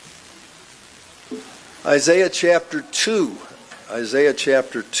Isaiah chapter 2. Isaiah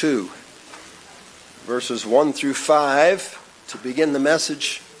chapter 2. Verses 1 through 5 to begin the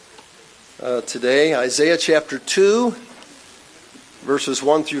message today. Isaiah chapter 2, verses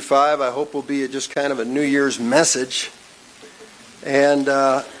 1 through 5, I hope will be just kind of a New Year's message. And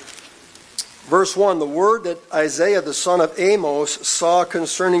verse 1, the word that Isaiah the son of Amos saw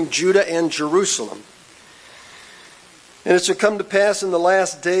concerning Judah and Jerusalem. And it shall come to pass in the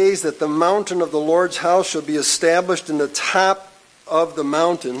last days that the mountain of the Lord's house shall be established in the top of the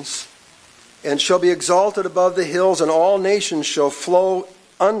mountains, and shall be exalted above the hills, and all nations shall flow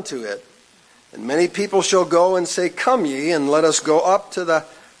unto it. And many people shall go and say, Come ye, and let us go up to the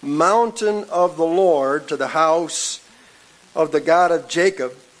mountain of the Lord, to the house of the God of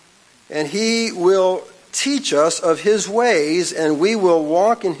Jacob. And he will teach us of his ways, and we will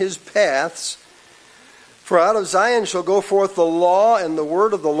walk in his paths. For out of Zion shall go forth the law and the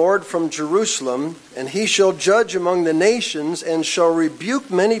word of the Lord from Jerusalem, and he shall judge among the nations, and shall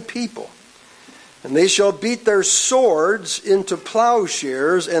rebuke many people. And they shall beat their swords into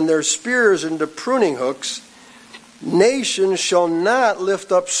plowshares, and their spears into pruning hooks. Nation shall not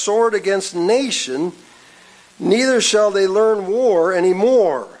lift up sword against nation, neither shall they learn war any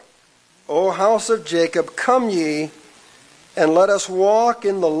more. O house of Jacob, come ye, and let us walk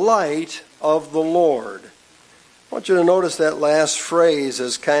in the light of the Lord. I want you to notice that last phrase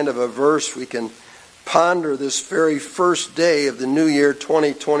as kind of a verse we can ponder this very first day of the new year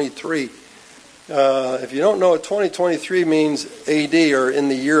 2023. If you don't know what 2023 means, AD, or in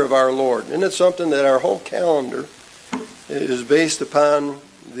the year of our Lord. Isn't it something that our whole calendar is based upon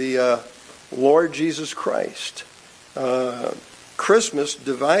the Lord Jesus Christ? Christmas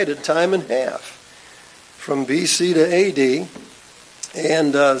divided time in half from BC to AD.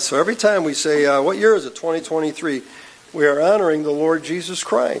 And so every time we say, what year is it, 2023, we are honoring the Lord Jesus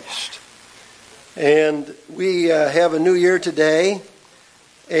Christ. And we have a new year today.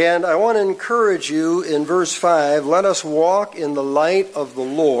 And I want to encourage you in verse 5, let us walk in the light of the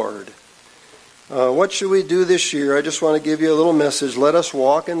Lord. What should we do this year? I just want to give you a little message. Let us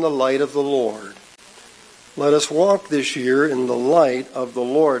walk in the light of the Lord. Let us walk this year in the light of the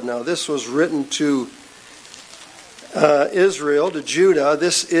Lord. Now, this was written to Israel, to Judah.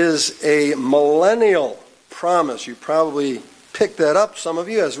 This is a millennial promise. You probably picked that up, some of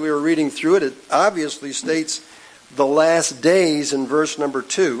you, as we were reading through it. It obviously states the last days in verse number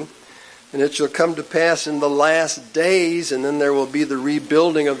 2. And it shall come to pass in the last days, and then there will be the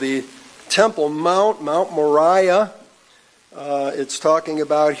rebuilding of the Temple Mount Moriah. It's talking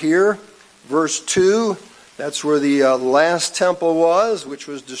about here. Verse 2, that's where the last temple was, which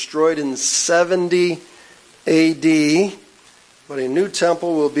was destroyed in 70 AD, but a new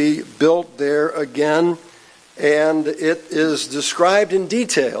temple will be built there again, and it is described in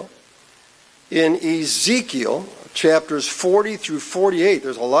detail in Ezekiel chapters 40 through 48.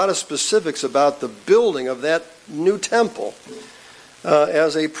 There's a lot of specifics about the building of that new temple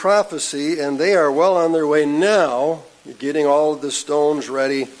as a prophecy, and they are well on their way now, getting all of the stones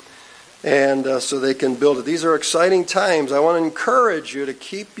ready, and so they can build it. These are exciting times. I want to encourage you to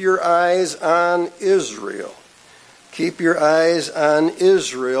keep your eyes on Israel. Keep your eyes on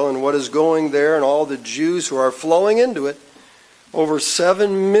Israel and what is going there and all the Jews who are flowing into it. Over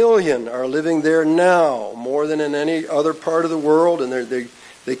 7 million are living there now, more than in any other part of the world, and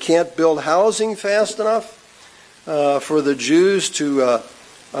they can't build housing fast enough for the Jews to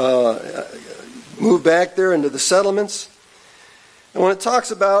move back there into the settlements. And when it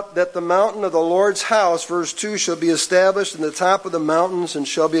talks about that the mountain of the Lord's house, verse 2, shall be established in the top of the mountains and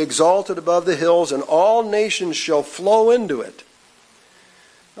shall be exalted above the hills, and all nations shall flow into it.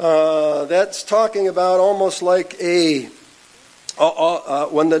 That's talking about almost like when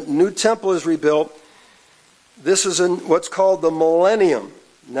the new temple is rebuilt, this is in what's called the millennium.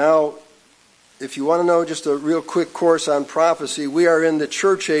 Now, if you want to know just a real quick course on prophecy, we are in the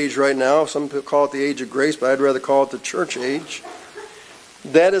church age right now. Some people call it the age of grace, but I'd rather call it the church age.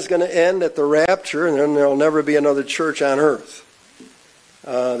 That is going to end at the rapture, and then there will never be another church on earth.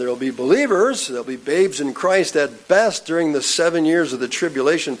 There will be believers, there will be babes in Christ at best during the 7 years of the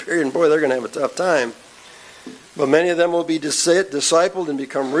tribulation period, and boy, they're going to have a tough time. But many of them will be discipled and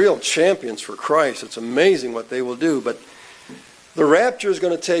become real champions for Christ. It's amazing what they will do. But the rapture is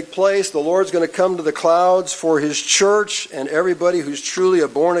going to take place. The Lord's going to come to the clouds for his church, and everybody who's truly a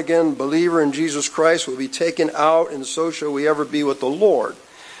born-again believer in Jesus Christ will be taken out, and so shall we ever be with the Lord.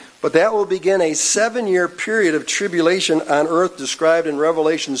 But that will begin a 7-year period of tribulation on earth described in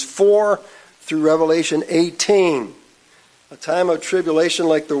Revelations 4 through Revelation 18. A time of tribulation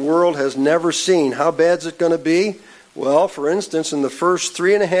like the world has never seen. How bad is it going to be? Well, for instance, in the first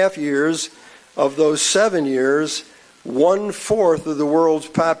 3.5 years of those 7 years, 1/4 of the world's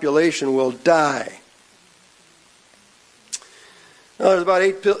population will die. Now, there's about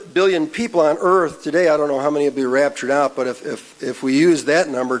 8 billion people on earth today. I don't know how many will be raptured out, but if we use that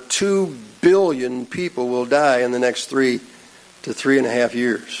number, 2 billion people will die in the next 3 to 3.5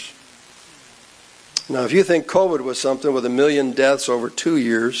 years. Now, if you think COVID was something with 1 million deaths over 2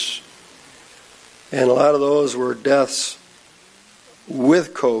 years, and a lot of those were deaths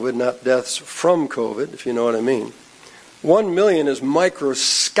with COVID, not deaths from COVID, if you know what I mean. 1 million is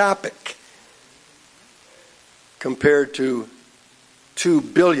microscopic compared to 2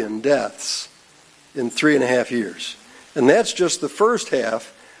 billion deaths in 3.5 years. And that's just the first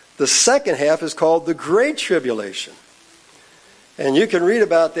half. The second half is called the Great Tribulation. And you can read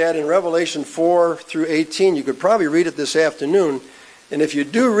about that in Revelation 4 through 18. You could probably read it this afternoon. And if you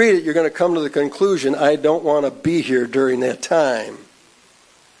do read it, you're going to come to the conclusion, I don't want to be here during that time.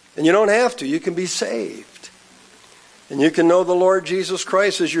 And you don't have to. You can be saved. And you can know the Lord Jesus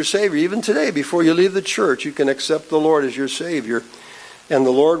Christ as your Savior. Even today, before you leave the church, you can accept the Lord as your Savior. And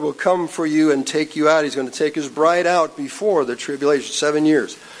the Lord will come for you and take you out. He's going to take his bride out before the tribulation, 7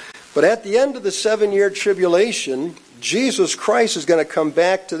 years. But at the end of the 7-year tribulation, Jesus Christ is going to come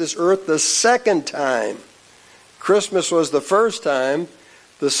back to this earth the second time. Christmas was the first time.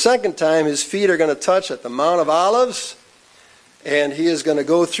 The second time his feet are going to touch at the Mount of Olives. And he is going to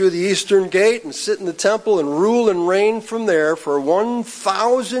go through the eastern gate and sit in the temple and rule and reign from there for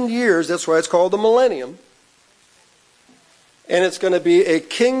 1,000 years. That's why it's called the millennium. And it's going to be a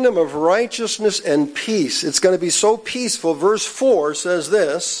kingdom of righteousness and peace. It's going to be so peaceful. Verse 4 says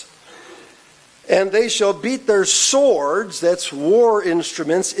this, and they shall beat their swords, that's war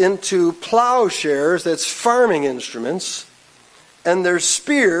instruments, into plowshares, that's farming instruments, and their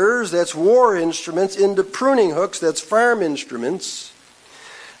spears, that's war instruments, into pruning hooks, that's farm instruments.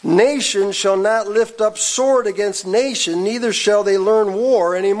 Nation shall not lift up sword against nation, neither shall they learn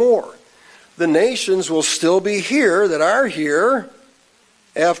war anymore. The nations will still be here that are here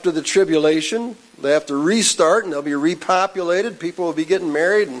after the tribulation. They have to restart and they'll be repopulated. People will be getting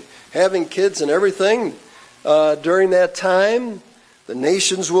married and having kids and everything during that time. The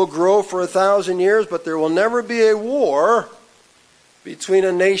nations will grow for 1,000 years, but there will never be a war between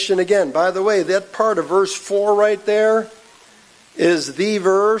a nation again. By the way, that part of verse 4 right there is the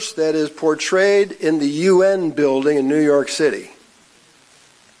verse that is portrayed in the UN building in New York City.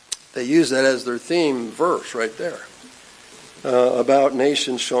 They use that as their theme verse right there. About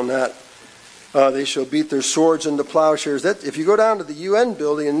nations shall not, they shall beat their swords into plowshares. That, if you go down to the UN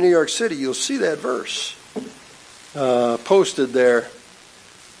building in New York City, you'll see that verse posted there.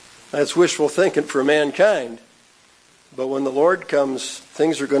 That's wishful thinking for mankind. But when the Lord comes,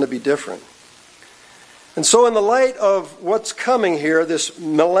 things are going to be different. And so in the light of what's coming here, this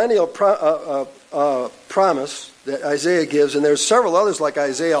millennial promise that Isaiah gives, and there's several others like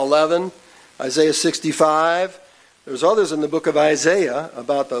Isaiah 11, Isaiah 65. There's others in the book of Isaiah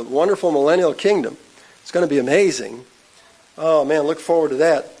about the wonderful millennial kingdom. It's going to be amazing. Oh man, look forward to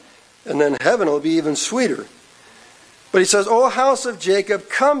that. And then heaven will be even sweeter. But he says, O house of Jacob,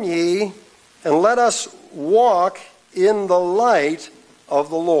 come ye, and let us walk in the light of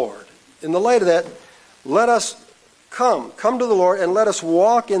the Lord. In the light of that, let us come to the Lord, and let us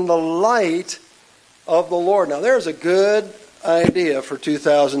walk in the light of the Lord. Now there's a good idea for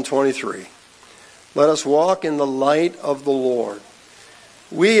 2023. Let us walk in the light of the Lord.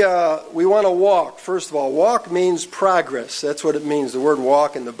 We want to walk. First of all, walk means progress. That's what it means. The word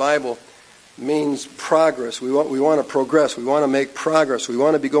walk in the Bible means progress. We want to progress. We want to make progress. We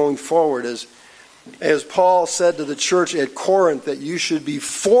want to be going forward. As Paul said to the church at Corinth, that you should be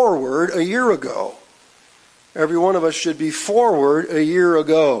forward a year ago. Every one of us should be forward a year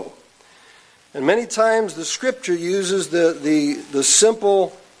ago. And many times the Scripture uses the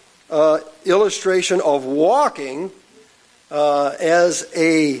simple illustration of walking as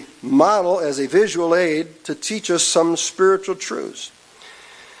a model, as a visual aid to teach us some spiritual truths.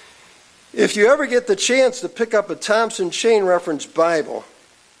 If you ever get the chance to pick up a Thompson Chain Reference Bible,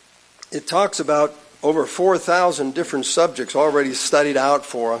 it talks about over 4,000 different subjects already studied out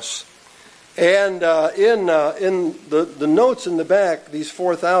for us. And in the notes in the back, these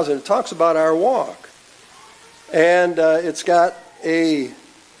 4,000, it talks about our walk. And it's got a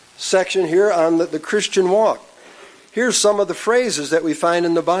section here on the Christian walk. Here's some of the phrases that we find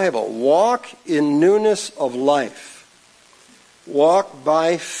in the Bible. Walk in newness of life. Walk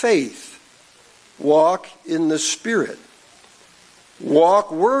by faith. Walk in the Spirit.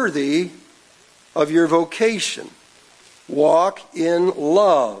 Walk worthy of your vocation. Walk in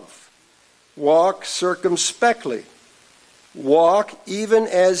love. Walk circumspectly. walk even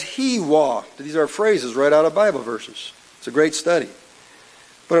as he walked. These are phrases right out of Bible verses. It's a great study.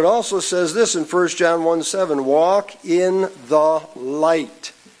 But it also says this in 1 John 1:7, walk in the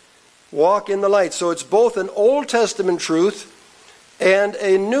light. Walk in the light. So it's both an Old Testament truth and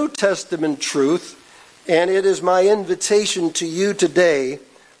a New Testament truth. And it is my invitation to you today,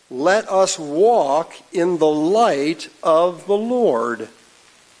 let us walk in the light of the Lord.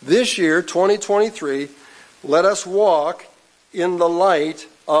 This year, 2023, let us walk in the light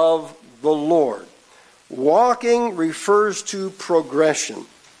of the Lord. Walking refers to progression.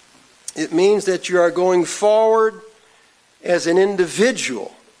 It means that you are going forward as an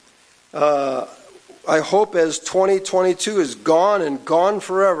individual. I hope as 2022 is gone and gone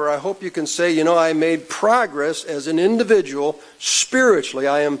forever, I hope you can say, I made progress as an individual spiritually.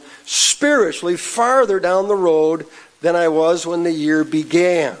 I am spiritually farther down the road than I was when the year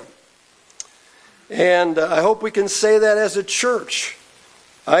began. And I hope we can say that as a church.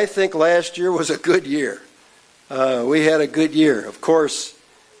 I think last year was a good year. We had a good year. Of course,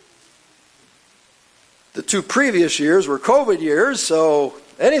 the 2 previous years were COVID years, so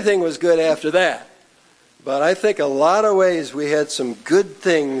anything was good after that. But I think a lot of ways we had some good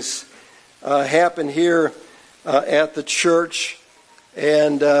things happen here at the church.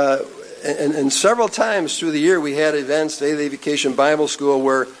 And several times through the year we had events, Daily Vacation Bible School,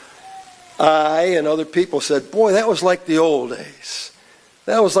 where I and other people said, boy, that was like the old days.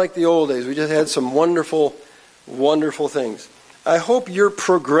 That was like the old days. We just had some wonderful, wonderful things. I hope you're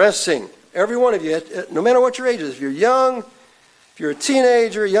progressing. Every one of you, no matter what your age is, if you're young, if you're a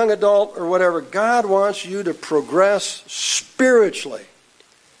teenager, young adult, or whatever, God wants you to progress spiritually.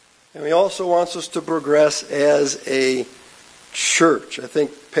 And He also wants us to progress as a church. I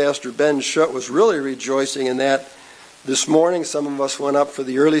think Pastor Ben Schutt was really rejoicing in that this morning. Some of us went up for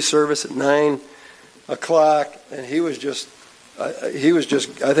the early service at 9 o'clock, and he was just,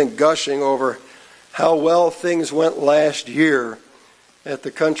 I think, gushing over how well things went last year at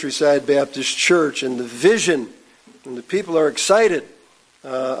the Countryside Baptist Church, and the vision, and the people are excited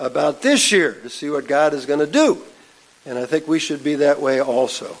about this year to see what God is going to do. And I think we should be that way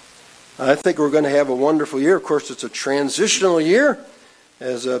also. I think we're going to have a wonderful year. Of course, it's a transitional year,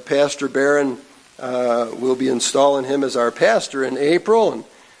 as Pastor Barron will be installing him as our pastor in April, and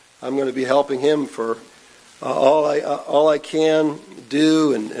I'm going to be helping him for all I can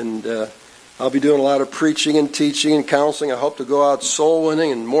do, and I'll be doing a lot of preaching and teaching and counseling. I hope to go out soul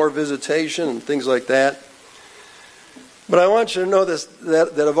winning and more visitation and things like that. But I want you to know this,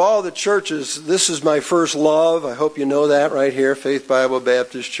 that of all the churches, this is my first love. I hope you know that right here. Faith Bible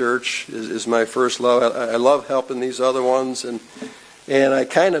Baptist Church is my first love. I love helping these other ones. And I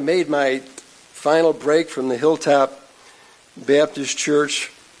kind of made my final break from the Hilltop Baptist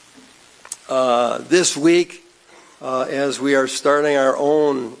Church this week as we are starting our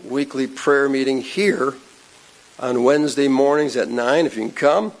own weekly prayer meeting here on Wednesday mornings at 9, if you can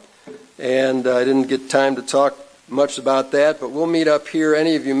come. And I didn't get time to talk much about that, but we'll meet up here.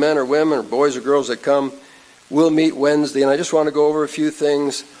 Any of you men or women or boys or girls that come, we'll meet Wednesday. And I just want to go over a few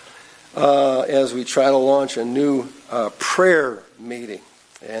things as we try to launch a new prayer meeting.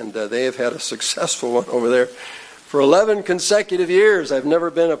 And they have had a successful one over there for 11 consecutive years. I've never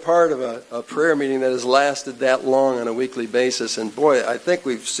been a part of a prayer meeting that has lasted that long on a weekly basis. And boy, I think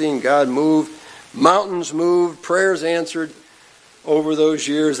we've seen God move, mountains moved, prayers answered over those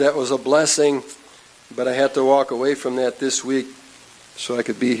years. That was a blessing. But I had to walk away from that this week so I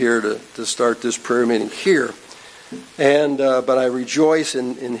could be here to start this prayer meeting here. And but I rejoice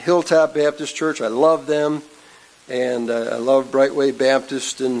in Hilltop Baptist Church. I love them. And I love Brightway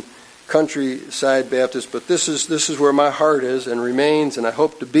Baptist and Countryside Baptist. But this is where my heart is and remains. And I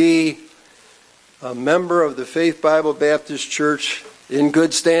hope to be a member of the Faith Bible Baptist Church in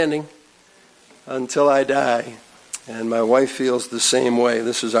good standing until I die. And my wife feels the same way.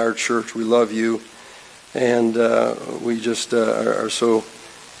 This is our church. We love you. And we just are so,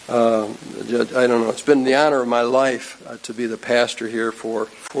 I don't know, it's been the honor of my life to be the pastor here for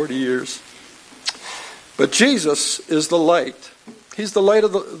 40 years. But Jesus is the light. He's the light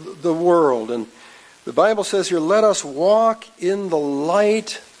of the world. And the Bible says here, let us walk in the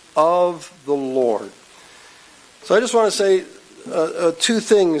light of the Lord. So I just want to say two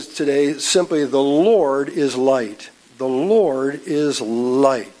things today. Simply, the Lord is light. The Lord is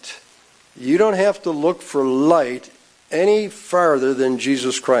light. You don't have to look for light any farther than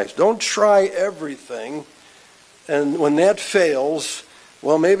Jesus Christ. Don't try everything, and when that fails,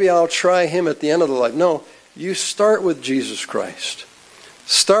 well, maybe I'll try Him at the end of the life. No, you start with Jesus Christ.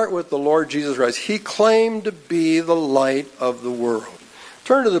 Start with the Lord Jesus Christ. He claimed to be the light of the world.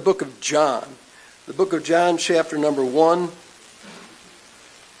 Turn to the book of John. The book of John, chapter number 1.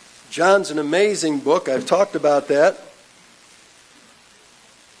 John's an amazing book. I've talked about that.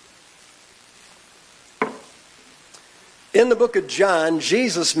 In the book of John,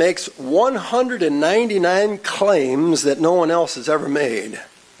 Jesus makes 199 claims that no one else has ever made.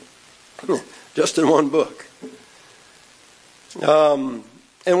 Just in one book. And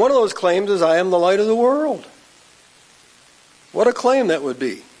one of those claims is, I am the light of the world. What a claim that would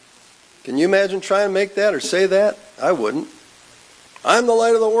be. Can you imagine trying to make that or say that? I wouldn't. I'm the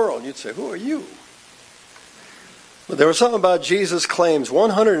light of the world. You'd say, who are you? But there was something about Jesus' claims,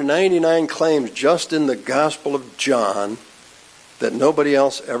 199 claims just in the Gospel of John that nobody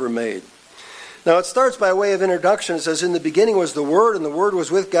else ever made. Now it starts by way of introduction. It says, in the beginning was the Word, and the Word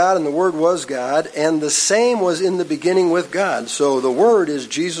was with God, and the Word was God, and the same was in the beginning with God. So the Word is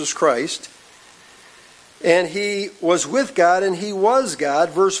Jesus Christ. And He was with God, and He was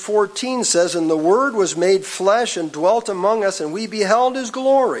God. Verse 14 says, and the Word was made flesh and dwelt among us, and we beheld His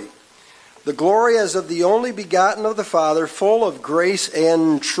glory. The glory as of the only begotten of the Father, full of grace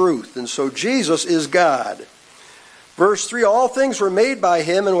and truth. And so Jesus is God. Verse 3, all things were made by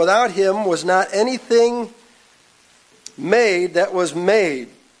Him, and without Him was not anything made that was made.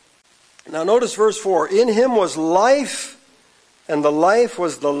 Now notice verse 4, in Him was life, and the life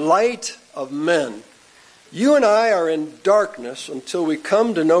was the light of men. You and I are in darkness until we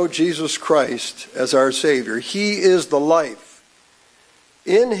come to know Jesus Christ as our Savior. He is the life.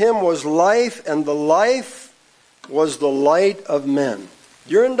 In Him was life, and the life was the light of men.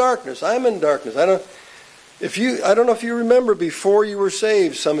 You're in darkness. I'm in darkness. I don't know if you remember before you were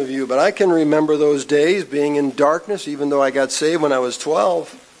saved, some of you, but I can remember those days being in darkness, even though I got saved when I was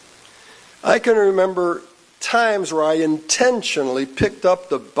 12. I can remember times where I intentionally picked up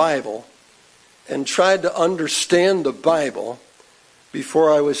the Bible and tried to understand the Bible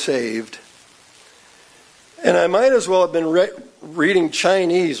before I was saved. And I might as well have been reading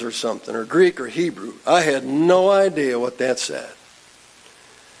Chinese or something, or Greek or Hebrew. I had no idea what that said.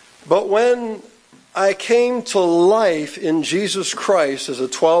 But when I came to life in Jesus Christ as a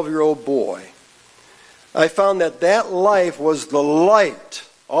 12-year-old boy, I found that life was the light.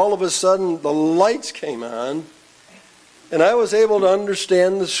 All of a sudden, the lights came on, and I was able to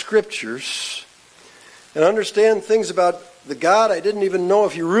understand the Scriptures and understand things about the God I didn't even know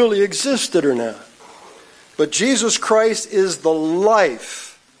if He really existed or not. But Jesus Christ is the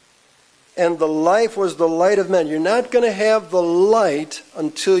life, and the life was the light of men. You're not going to have the light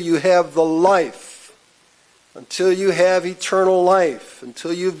until you have the life, until you have eternal life,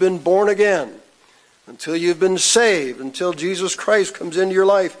 until you've been born again, until you've been saved, until Jesus Christ comes into your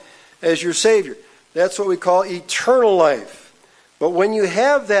life as your Savior. That's what we call eternal life. But when you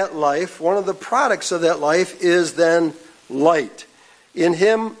have that life, one of the products of that life is then light. In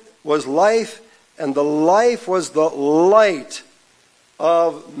Him was life, and the life was the light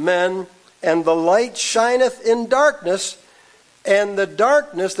of men. And the light shineth in darkness, and the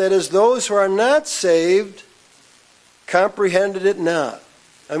darkness, that is those who are not saved, comprehended it not.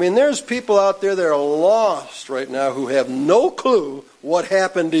 I mean, there's people out there that are lost right now who have no clue what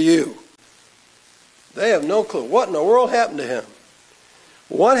happened to you. They have no clue. What in the world happened to him?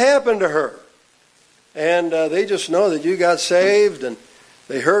 What happened to her? And they just know that you got saved, and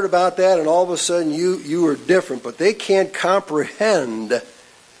they heard about that, and all of a sudden you were different. But they can't comprehend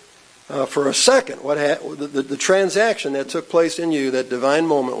for a second what the transaction that took place in you, that divine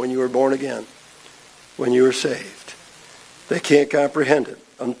moment when you were born again, when you were saved. They can't comprehend it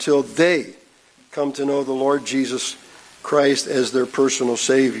until they come to know the Lord Jesus Christ as their personal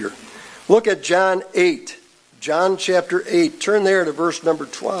Savior. Look at John 8. John chapter 8. Turn there to verse number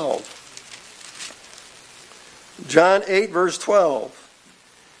 12. John 8, verse 12.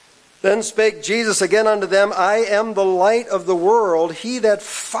 Then spake Jesus again unto them, I am the light of the world. He that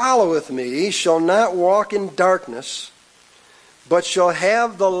followeth me shall not walk in darkness, but shall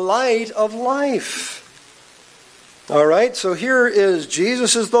have the light of life. All right, so here is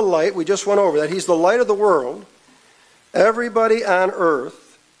Jesus is the light. We just went over that. He's the light of the world. Everybody on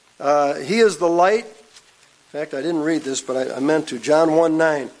earth. He is the light. In fact, I didn't read this, but I meant to. John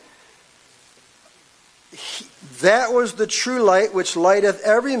 1:9. That was the true light which lighteth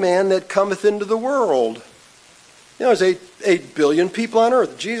every man that cometh into the world. You know, there's 8 billion people on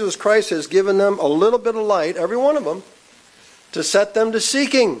earth. Jesus Christ has given them a little bit of light, every one of them, to set them to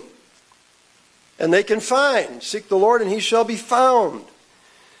seeking. And they can find. Seek the Lord and He shall be found.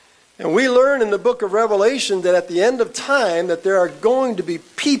 And we learn in the book of Revelation that at the end of time that there are going to be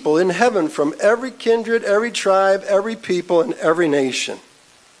people in heaven from every kindred, every tribe, every people, and every nation.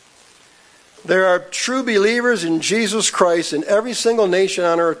 There are true believers in Jesus Christ in every single nation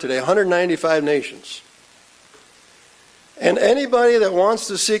on earth today, 195 nations. And anybody that wants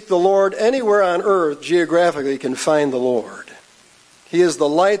to seek the Lord anywhere on earth geographically can find the Lord. He is the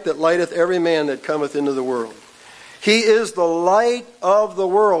light that lighteth every man that cometh into the world. He is the light of the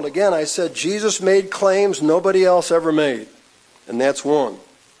world. Again, I said Jesus made claims nobody else ever made. And that's one.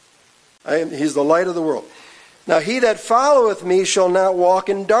 He's the light of the world. Now, he that followeth me shall not walk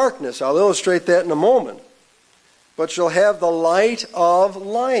in darkness. I'll illustrate that in a moment. But shall have the light of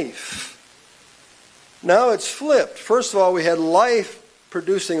life. Now it's flipped. First of all, we had life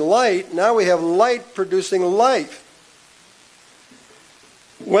producing light. Now we have light producing life.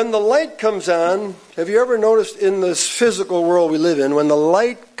 When the light comes on, have you ever noticed in this physical world we live in, when the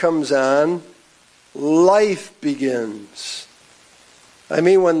light comes on, life begins. I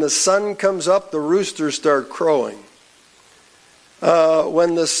mean, when the sun comes up, the roosters start crowing.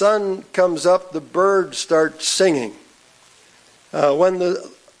 When the sun comes up, the birds start singing. When the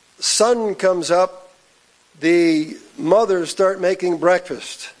sun comes up, the mothers start making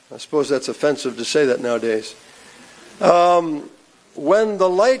breakfast. I suppose that's offensive to say that nowadays. When the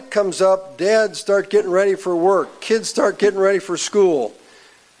light comes up, dads start getting ready for work. Kids start getting ready for school.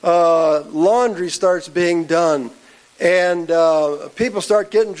 Laundry starts being done. And people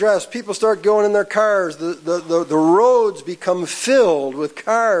start getting dressed. People start going in their cars. The roads become filled with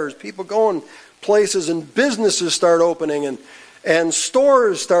cars. People going places, and businesses start opening, and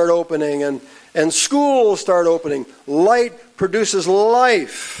stores start opening, and schools start opening. Light produces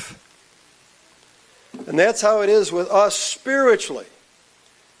life. And that's how it is with us spiritually.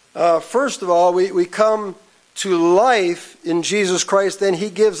 First of all, we come to life in Jesus Christ. Then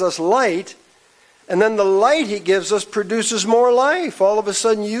He gives us light. And then the light He gives us produces more life. All of a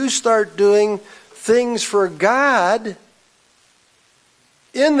sudden you start doing things for God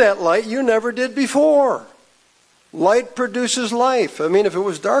in that light you never did before. Light produces life. I mean, if it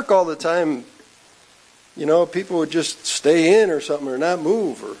was dark all the time, people would just stay in or something, or not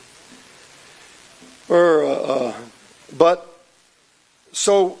move,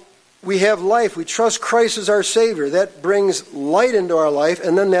 so we have life. We trust Christ as our Savior. That brings light into our life,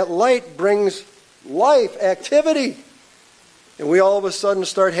 and then that light brings life, activity. And we all of a sudden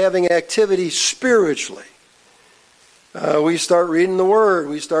start having activity spiritually. We start reading the Word.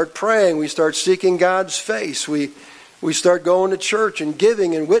 We start praying. We start seeking God's face. We start going to church and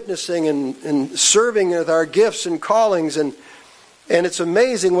giving and witnessing and serving with our gifts and callings. And it's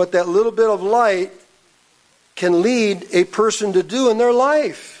amazing what that little bit of light can lead a person to do in their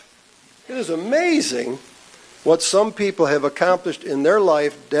life. It is amazing what some people have accomplished in their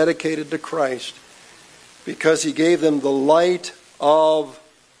life dedicated to Christ, because He gave them the light of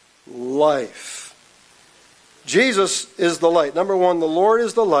life. Jesus is the light. Number one, the Lord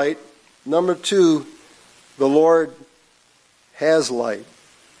is the light. Number two, the Lord has light.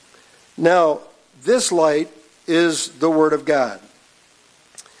 Now, this light is the Word of God.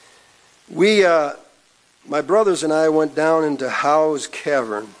 My brothers and I went down into Howe's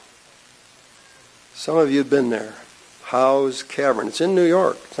Cavern. Some of you have been there. Howe's Cavern. It's in New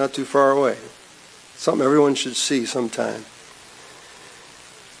York. It's not too far away. Something everyone should see sometime.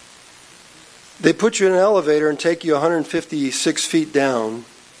 They put you in an elevator and take you 156 feet down.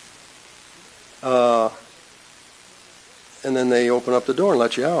 And then they open up the door and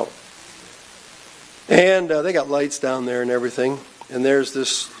let you out. And they got lights down there and everything. And there's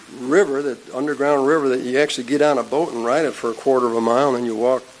this river, that underground river, that you actually get on a boat and ride it for a quarter of a mile, and then you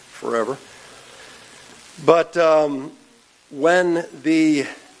walk forever. But when the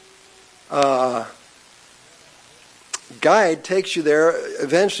guide takes you there,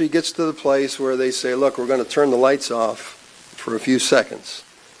 eventually gets to the place where they say, look, we're going to turn the lights off for a few seconds.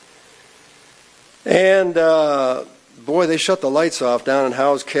 And boy, they shut the lights off down in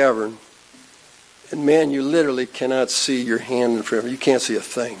Howe's Cavern. And man, you literally cannot see your hand in front of you. You can't see a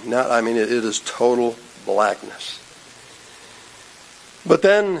thing. It is total blackness. But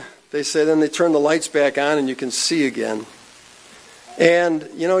then they turn the lights back on and you can see again. And,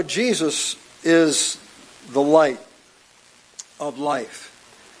 Jesus is the light of life.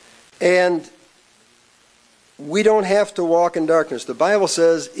 And we don't have to walk in darkness. The Bible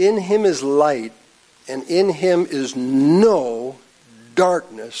says, in Him is light, and in Him is no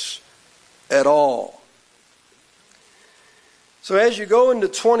darkness at all. So as you go into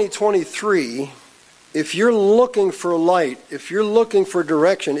 2023, if you're looking for light, if you're looking for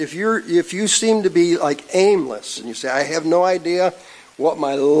direction, if you seem to be like aimless, and you say, I have no idea what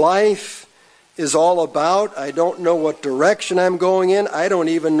my life is all about, I don't know what direction I'm going in, I don't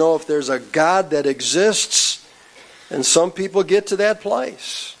even know if there's a God that exists, and some people get to that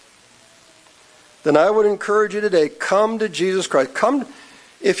place, then I would encourage you today, come to Jesus Christ.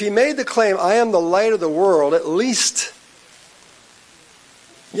 If He made the claim, I am the light of the world, at least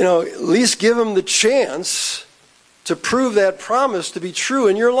at least give him the chance to prove that promise to be true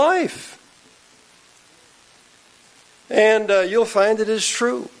in your life. And you'll find it is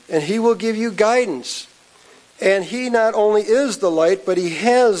true. And he will give you guidance. And he not only is the light, but he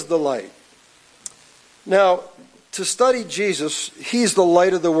has the light. Now, to study Jesus, he's the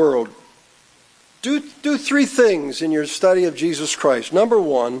light of the world. Do three things in your study of Jesus Christ. Number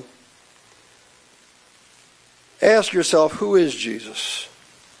one, ask yourself, who is Jesus?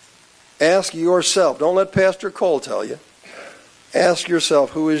 Ask yourself. Don't let Pastor Cole tell you. Ask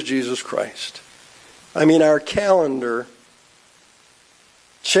yourself, who is Jesus Christ? I mean, our calendar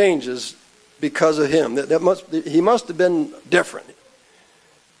changes because of him. He must have been different.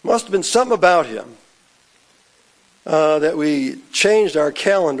 Must have been something about him that we changed our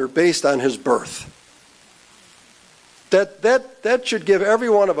calendar based on his birth. That should give every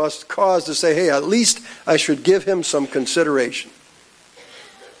one of us cause to say, hey, at least I should give him some consideration.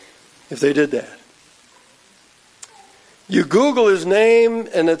 If they did that. You Google his name,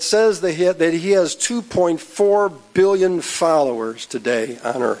 and it says that he has 2.4 billion followers today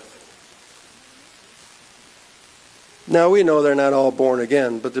on earth. Now, we know they're not all born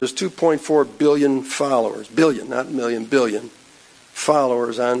again, but there's 2.4 billion followers. Billion, not million, billion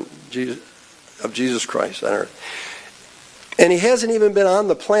followers of Jesus Christ on earth. And he hasn't even been on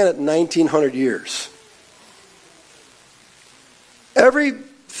the planet in 1,900 years. Every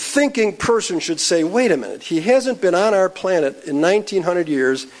thinking person should say, wait a minute, he hasn't been on our planet in 1,900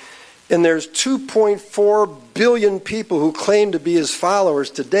 years, and there's 2.4 billion people who claim to be his followers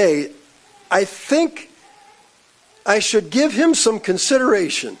today. I think I should give him some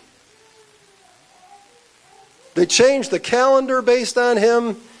consideration. They changed the calendar based on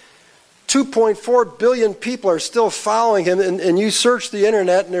him. 2.4 billion people are still following him, and you search the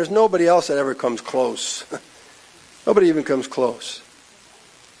internet and there's nobody else that ever comes close. Nobody even comes close.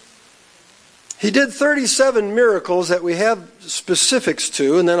 He did 37 miracles that we have specifics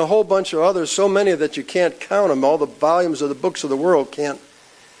to, and then a whole bunch of others, so many that you can't count them. All the volumes of the books of the world can't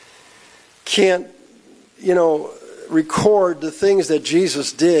record the things that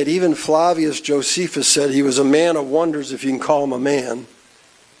Jesus did. Even Flavius Josephus said he was a man of wonders, if you can call him a man.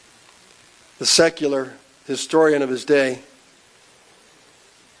 The secular historian of his day.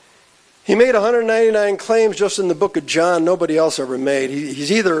 He made 199 claims just in the book of John nobody else ever made.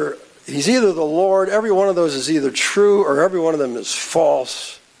 He's either the Lord. Every one of those is either true or every one of them is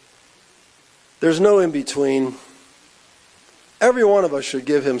false. There's no in between. Every one of us should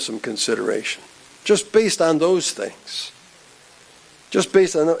give him some consideration. Just based on those things. Just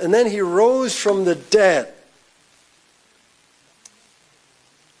based on and then he rose from the dead.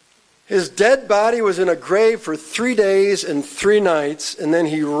 His dead body was in a grave for 3 days and 3 nights, and then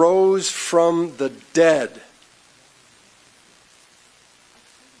he rose from the dead.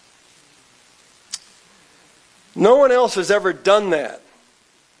 No one else has ever done that.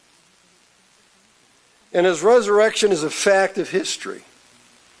 And his resurrection is a fact of history.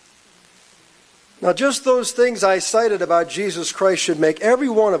 Now, just those things I cited about Jesus Christ should make every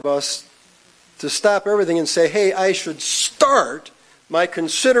one of us to stop everything and say, hey, I should start my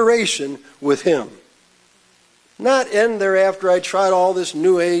consideration with him. Not end there after I tried all this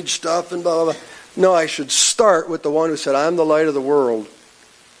New Age stuff and blah, blah, blah. No, I should start with the one who said, I'm the light of the world.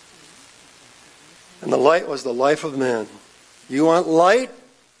 And the light was the life of men. You want light?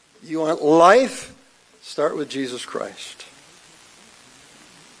 You want life? Start with Jesus Christ.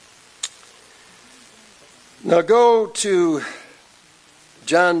 Now go to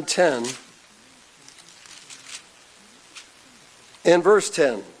John 10 and verse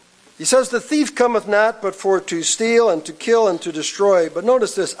 10. He says, the thief cometh not but for to steal and to kill and to destroy. But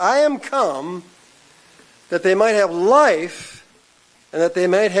notice this, I am come that they might have life and that they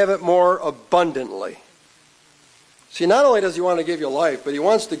might have it more abundantly. See, not only does he want to give you life, but he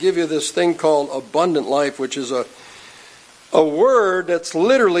wants to give you this thing called abundant life, which is a word that's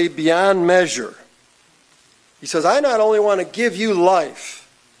literally beyond measure. He says, I not only want to give you life,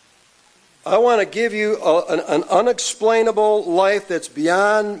 I want to give you an unexplainable life that's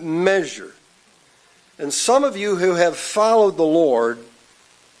beyond measure. And some of you who have followed the Lord,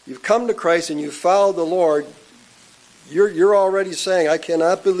 you've come to Christ and you've followed the Lord, you're already saying, I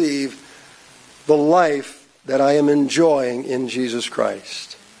cannot believe the life that I am enjoying in Jesus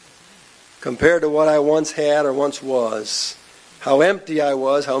Christ. Compared to what I once had or once was, how empty I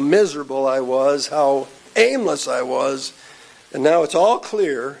was, how miserable I was, how aimless I was, and now it's all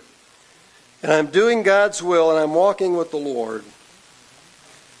clear, and I'm doing God's will, and I'm walking with the Lord.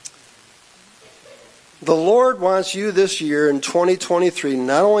 The Lord wants you this year in 2023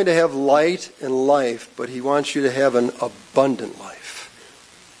 not only to have light and life, but he wants you to have an abundant life.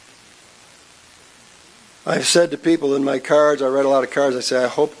 I've said to people in my cards, I read a lot of cards, I say, I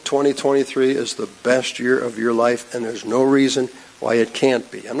hope 2023 is the best year of your life, and there's no reason why it can't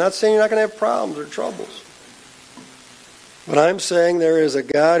be. I'm not saying you're not going to have problems or troubles. But I'm saying there is a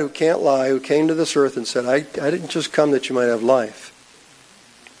God who can't lie, who came to this earth and said, I didn't just come that you might have life,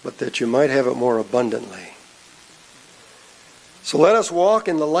 but that you might have it more abundantly. So let us walk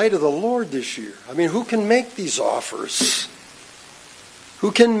in the light of the Lord this year. I mean, who can make these offers?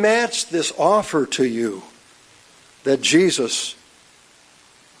 Who can match this offer to you that Jesus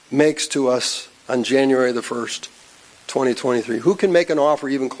makes to us on January the 1st, 2023? Who can make an offer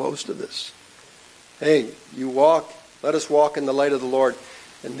even close to this? Hey, you walk, let us walk in the light of the Lord,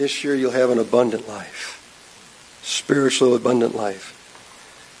 and this year you'll have an abundant life, spiritual abundant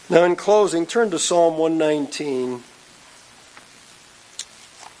life. Now in closing, turn to Psalm 119.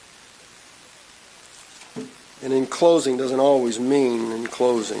 And in closing doesn't always mean in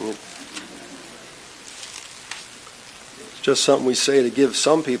closing. It's just something we say to give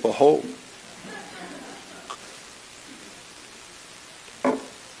some people hope.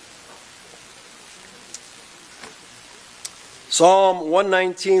 Psalm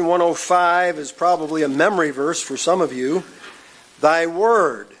 119, 105 is probably a memory verse for some of you. Thy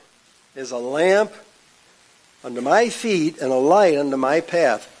word is a lamp unto my feet and a light unto my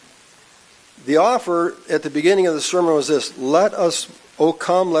path. The offer at the beginning of the sermon was this: let us, O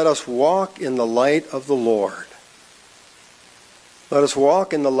come, let us walk in the light of the Lord. Let us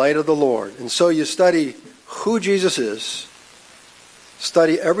walk in the light of the Lord. And so you study who Jesus is,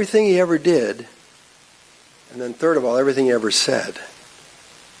 study everything he ever did, and then third of all, everything he ever said.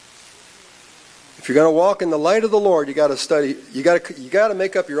 If you're going to walk in the light of the Lord, you got to study, you got to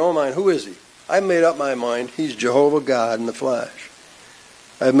make up your own mind. Who is he? I've made up my mind. He's Jehovah God in the flesh.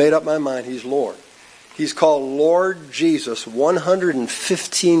 I've made up my mind he's Lord. He's called Lord Jesus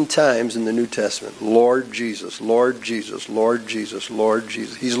 115 times in the New Testament. Lord Jesus, Lord Jesus, Lord Jesus, Lord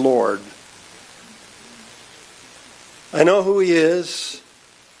Jesus. He's Lord. I know who he is.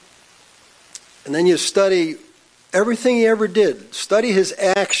 And then you study everything he ever did. Study his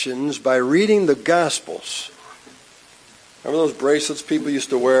actions by reading the Gospels. Remember those bracelets people used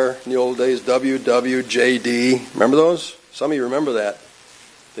to wear in the old days? WWJD. Remember those? Some of you remember that.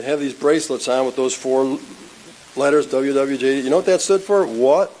 They have these bracelets on with those 4 letters, WWJD. You know what that stood for?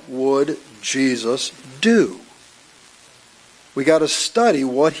 What would Jesus do? We got to study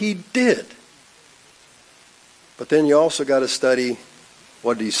what he did. But then you also got to study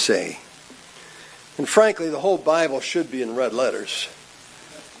what did he say. And frankly, the whole Bible should be in red letters.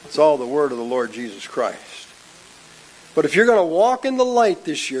 It's all the word of the Lord Jesus Christ. But if you're going to walk in the light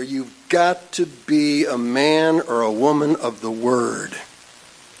this year, you've got to be a man or a woman of the Word.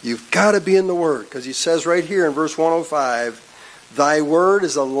 You've got to be in the Word, because he says right here in verse 105, thy word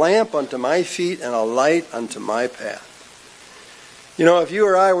is a lamp unto my feet and a light unto my path. You know, if you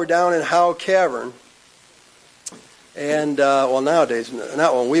or I were down in Howe Cavern, and, well, nowadays,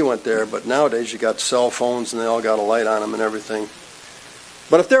 not when we went there, but nowadays you got cell phones and they all got a light on them and everything.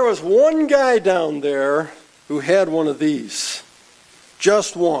 But if there was one guy down there who had one of these,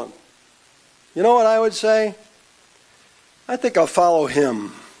 just one, you know what I would say? I think I'll follow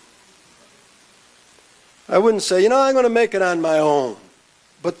him. I wouldn't say, I'm going to make it on my own.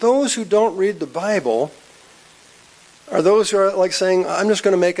 But those who don't read the Bible are those who are like saying, I'm just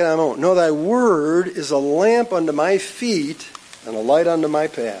going to make it on my own. No, thy word is a lamp unto my feet and a light unto my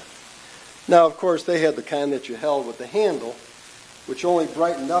path. Now, of course, they had the kind that you held with the handle, which only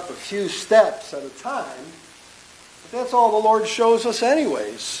brightened up a few steps at a time. But that's all the Lord shows us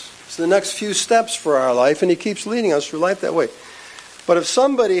anyways. It's the next few steps for our life, and he keeps leading us through life that way. But if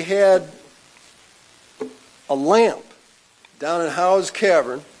somebody had a lamp down in Howe's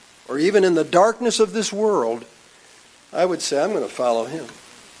Cavern, or even in the darkness of this world, I would say, I'm going to follow him.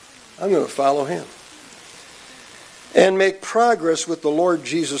 I'm going to follow him. And make progress with the Lord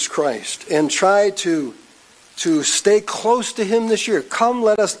Jesus Christ. And try to stay close to him this year. Come,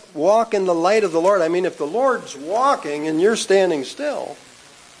 let us walk in the light of the Lord. I mean, if the Lord's walking and you're standing still,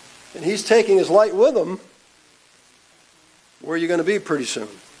 and he's taking his light with him, where are you going to be pretty soon?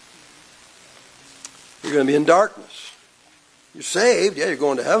 You're going to be in darkness. You're saved, yeah, you're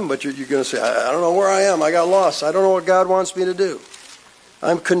going to heaven, but you're going to say, I don't know where I am. I got lost. I don't know what God wants me to do.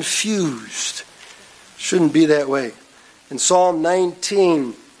 I'm confused. Shouldn't be that way. In Psalm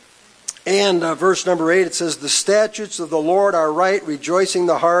 19 and verse number 8, it says, the statutes of the Lord are right, rejoicing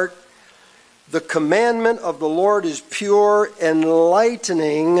the heart. The commandment of the Lord is pure,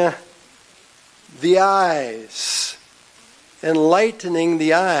 enlightening the eyes. Enlightening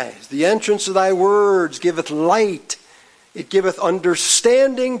the eyes. The entrance of thy words giveth light. It giveth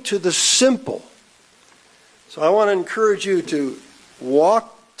understanding to the simple. So I want to encourage you to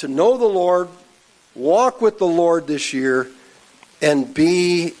to know the Lord, walk with the Lord this year, and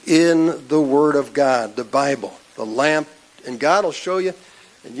be in the Word of God, the Bible, the lamp, and God will show you,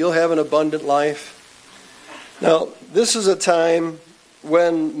 and you'll have an abundant life. Now, this is a time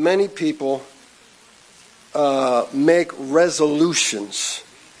when many people make resolutions.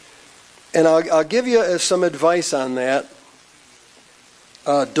 And I'll give you some advice on that.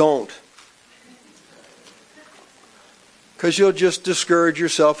 Don't. Because you'll just discourage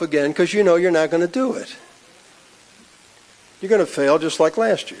yourself again because you know you're not going to do it. You're going to fail just like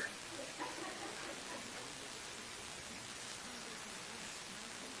last year.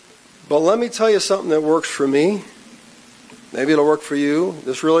 But let me tell you something that works for me. Maybe it'll work for you.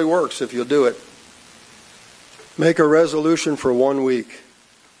 This really works if you'll do it. Make a resolution for 1 week.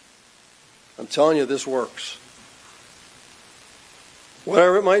 I'm telling you, this works.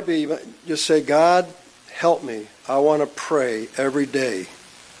 Whatever it might be, just say, God, help me. I want to pray every day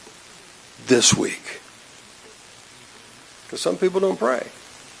this week. Because some people don't pray.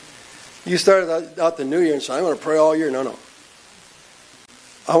 You started out the new year and said, I'm going to pray all year. No.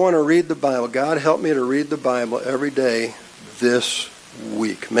 I want to read the Bible. God, help me to read the Bible every day this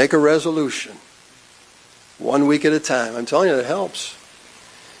week. Make a resolution. 1 week at a time. I'm telling you, it helps.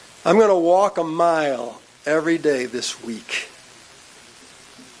 I'm going to walk a mile every day this week.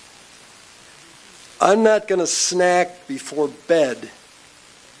 I'm not going to snack before bed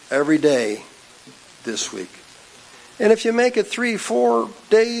every day this week. And if you make it 3-4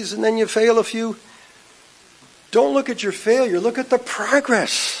 days and then you fail a few, don't look at your failure. Look at the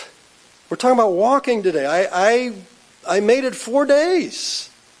progress. We're talking about walking today. I made it 4 days.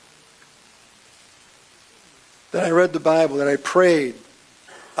 That I read the Bible, that I prayed.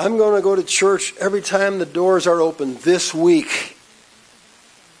 I'm going to go to church every time the doors are open this week.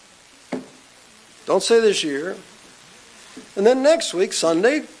 Don't say this year. And then next week,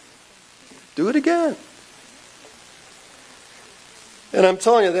 Sunday, do it again. And I'm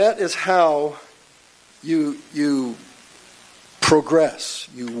telling you, that is how you progress.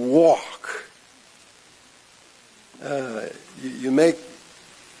 You walk. You make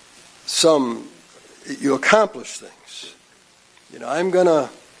you accomplish things.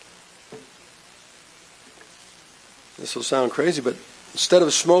 This will sound crazy, but instead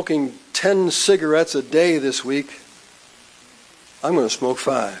of smoking 10 cigarettes a day this week, I'm going to smoke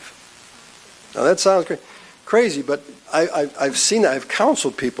 5. Now that sounds crazy, but I've seen that. I've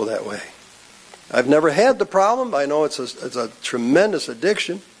counseled people that way. I've never had the problem. I know it's a tremendous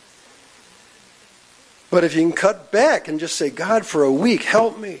addiction. But if you can cut back and just say, God, for a week,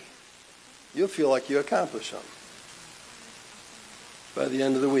 help me, you'll feel like you accomplished something by the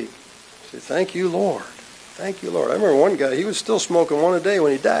end of the week. Say, thank you, Lord. Thank you, Lord. I remember one guy, he was still smoking 1 a day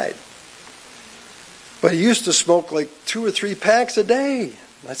when he died. But he used to smoke like 2 or 3 packs a day.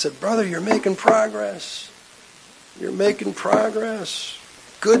 I said, brother, you're making progress. You're making progress.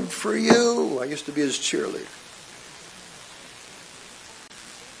 Good for you. I used to be his cheerleader.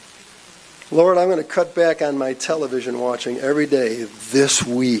 Lord, I'm going to cut back on my television watching every day this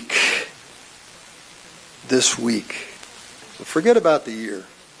week. This week. So forget about the year.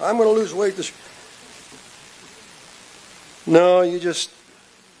 I'm going to lose weight this year. No, you just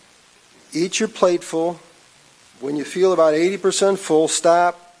eat your plate full. When you feel about 80% full,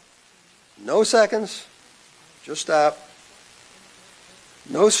 stop. No seconds. Just stop.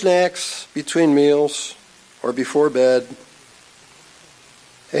 No snacks between meals or before bed.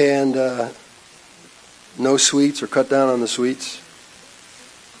 And no sweets or cut down on the sweets.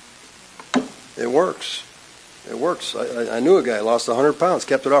 It works. It works. I knew a guy, lost 100 pounds,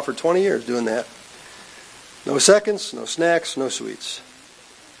 kept it off for 20 years doing that. No seconds, no snacks, no sweets.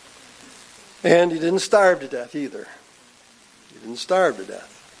 And he didn't starve to death either. He didn't starve to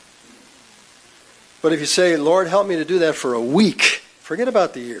death. But if you say, Lord, help me to do that for a week, forget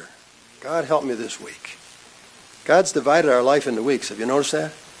about the year. God, help me this week. God's divided our life into weeks. Have you noticed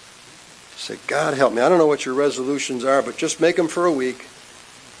that? Say, God, help me. I don't know what your resolutions are, but just make them for a week.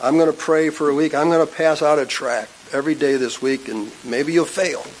 I'm going to pray for a week. I'm going to pass out a tract every day this week, and maybe you'll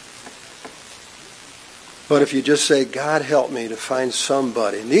fail. But if you just say, God, help me to find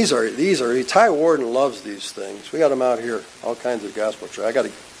somebody. And these are, Ty Warden loves these things. We got them out here, all kinds of gospel tracts.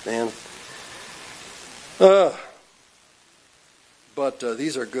 But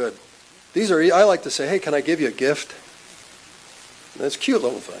these are good. I like to say, hey, can I give you a gift? And it's a cute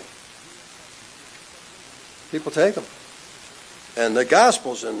little thing. People take them. And the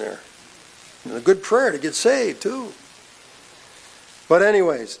gospel's in there. And a good prayer to get saved, too. But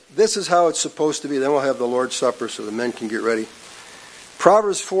anyways, this is how it's supposed to be. Then we'll have the Lord's Supper so the men can get ready.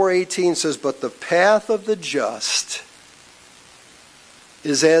 Proverbs 4:18 says, "But the path of the just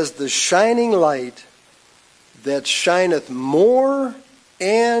is as the shining light that shineth more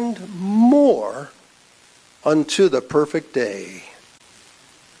and more unto the perfect day."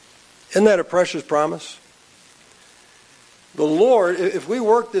 Isn't that a precious promise? The Lord, if we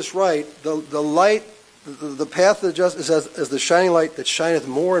work this right, the light, the path of the just is as the shining light that shineth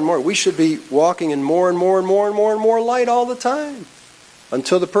more and more. We should be walking in more and more and more and more and more light all the time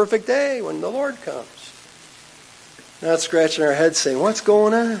until the perfect day when the Lord comes. Not scratching our heads saying, "What's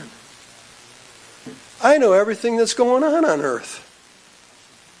going on?" I know everything that's going on earth.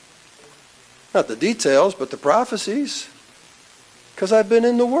 Not the details, but the prophecies. Because I've been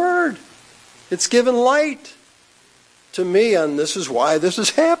in the Word. It's given light to me on this is why this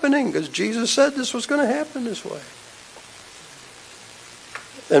is happening. Because Jesus said this was going to happen this way.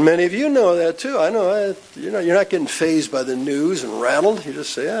 And many of you know that too. I know you're not getting fazed by the news and rattled. You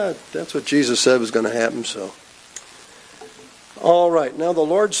just say, that's what Jesus said was going to happen. So, all right. Now the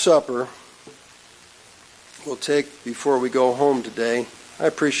Lord's Supper we'll take before we go home today. I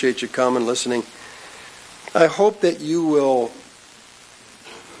appreciate you coming, listening. I hope that you will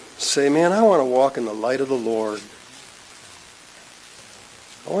say, "Man, I want to walk in the light of the Lord.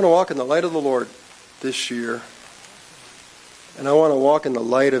 I want to walk in the light of the Lord this year. And I want to walk in the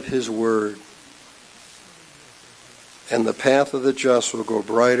light of His Word. And the path of the just will go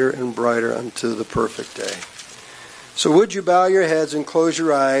brighter and brighter unto the perfect day." So would you bow your heads and close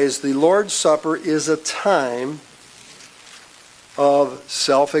your eyes? The Lord's Supper is a time of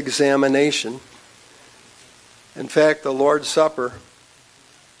self-examination. In fact, the Lord's Supper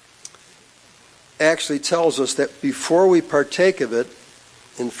actually tells us that before we partake of it,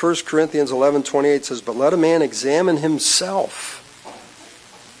 in 1 Corinthians 11:28 says, "But let a man examine himself.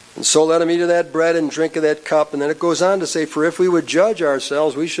 And so let him eat of that bread and drink of that cup." And then it goes on to say, "For if we would judge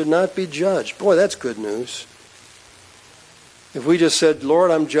ourselves, we should not be judged." Boy, that's good news. If we just said, "Lord,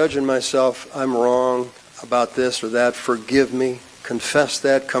 I'm judging myself. I'm wrong about this or that. Forgive me." Confess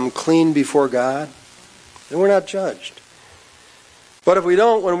that. Come clean before God. Then we're not judged. But if we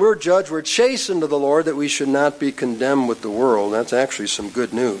don't, when we're judged, we're chastened to the Lord that we should not be condemned with the world. That's actually some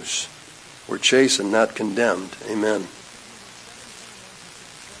good news. We're chastened, not condemned. Amen.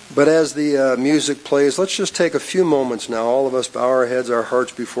 But as the music plays, let's just take a few moments now. All of us bow our heads, our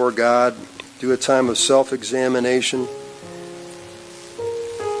hearts before God. Do a time of self-examination.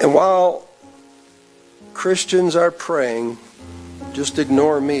 And while Christians are praying, just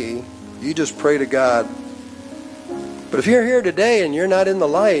ignore me. You just pray to God. But if you're here today and you're not in the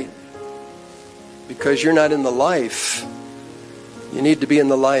light, because you're not in the life, you need to be in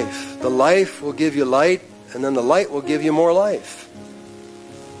the life. The life will give you light, and then the light will give you more life.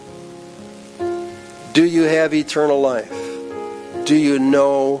 Do you have eternal life? Do you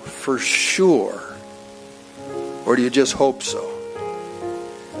know for sure? Or do you just hope so?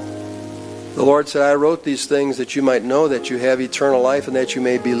 The Lord said, "I wrote these things that you might know that you have eternal life and that you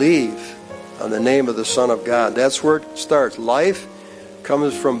may believe on the name of the Son of God." That's where it starts. Life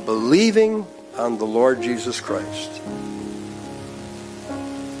comes from believing on the Lord Jesus Christ.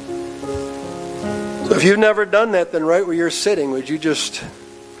 So if you've never done that, then right where you're sitting, would you just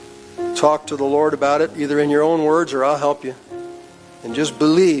talk to the Lord about it, either in your own words or I'll help you. And just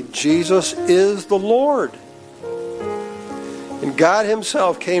believe Jesus is the Lord. And God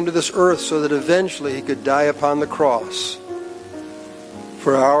Himself came to this earth so that eventually He could die upon the cross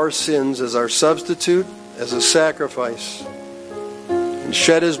for our sins as our substitute, as a sacrifice, and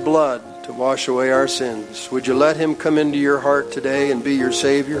shed His blood to wash away our sins. Would you let Him come into your heart today and be your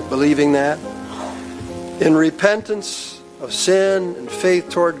Savior, believing that? In repentance of sin and faith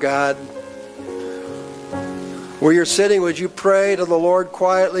toward God. Where you're sitting, would you pray to the Lord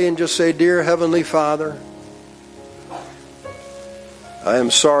quietly and just say, "Dear Heavenly Father, I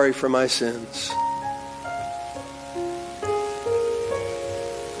am sorry for my sins.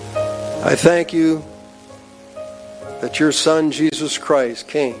 I thank you that your Son, Jesus Christ,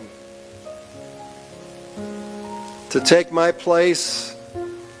 came to take my place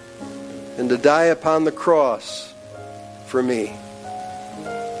and to die upon the cross for me.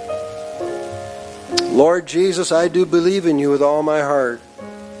 Lord Jesus, I do believe in you with all my heart.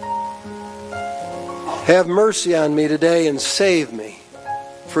 Have mercy on me today and save me.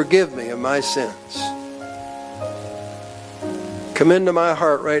 Forgive me of my sins. Come into my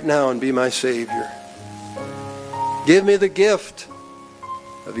heart right now and be my Savior. Give me the gift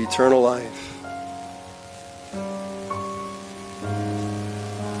of eternal life."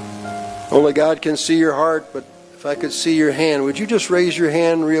 Only God can see your heart, but if I could see your hand, would you just raise your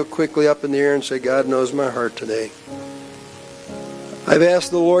hand real quickly up in the air and say, "God knows my heart today. I've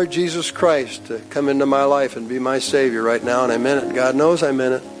asked the Lord Jesus Christ to come into my life and be my Savior right now, and I meant it. God knows I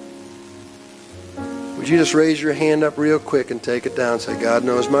meant it. Would you just raise your hand up real quick and take it down and say, God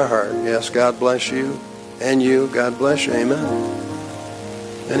knows my heart. Yes, God bless you. And you, God bless you.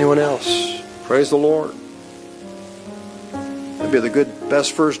 Amen. Anyone else? Praise the Lord. It'll be the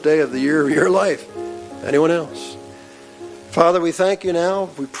best first day of the year of your life. Anyone else? Father, we thank you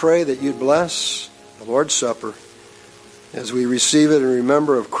now. We pray that you'd bless the Lord's Supper as we receive it in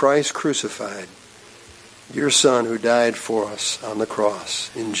remember of Christ crucified, your Son who died for us on the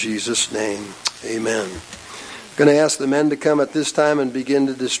cross. In Jesus' name, amen. I'm going to ask the men to come at this time and begin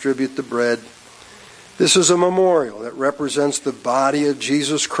to distribute the bread. This is a memorial that represents the body of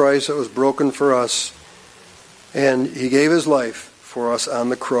Jesus Christ that was broken for us, and he gave his life for us on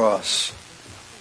the cross.